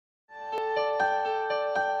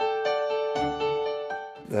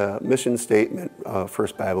The mission statement of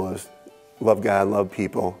First Bible is love God, love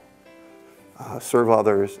people, serve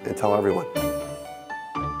others, and tell everyone.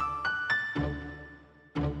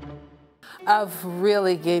 I've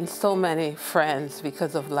really gained so many friends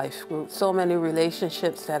because of life group, so many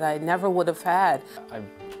relationships that I never would have had. I've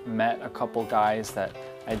met a couple guys that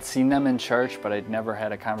I'd seen them in church, but I'd never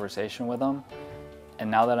had a conversation with them. And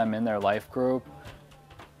now that I'm in their life group,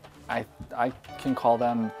 I can call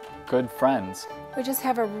them good friends. We just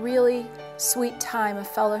have a really sweet time of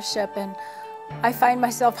fellowship, and I find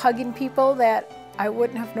myself hugging people that I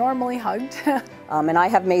wouldn't have normally hugged. And I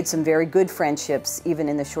have made some very good friendships, even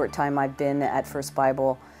in the short time I've been at First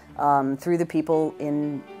Bible, through the people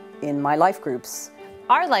in my life groups.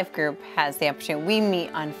 Our life group has the opportunity, we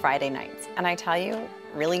meet on Friday nights, and I tell you,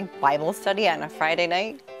 really, Bible study on a Friday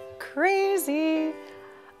night, crazy.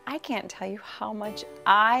 I can't tell you how much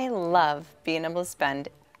I love being able to spend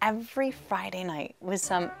every Friday night with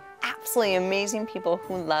some absolutely amazing people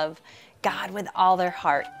who love God with all their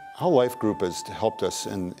heart. How Life Group has helped us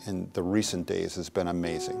in the recent days has been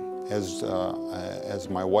amazing. As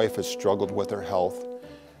my wife has struggled with her health,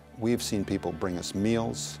 we've seen people bring us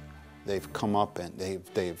meals. They've come up and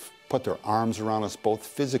they've put their arms around us both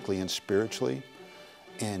physically and spiritually,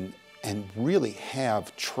 and really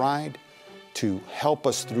have tried to help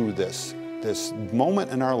us through this moment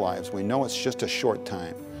in our lives. We know it's just a short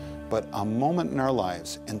time, but a moment in our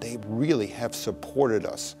lives, and they really have supported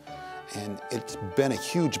us, and it's been a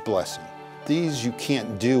huge blessing. These you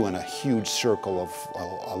can't do in a huge circle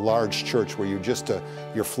of a large church where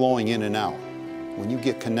you're flowing in and out. When you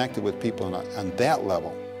get connected with people on that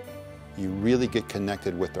level, you really get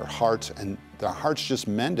connected with their hearts, and their hearts just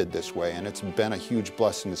mended this way, and it's been a huge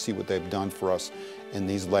blessing to see what they've done for us in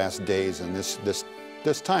these last days and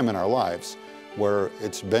this time in our lives where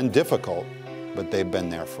it's been difficult, but they've been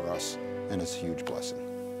there for us, and it's a huge blessing.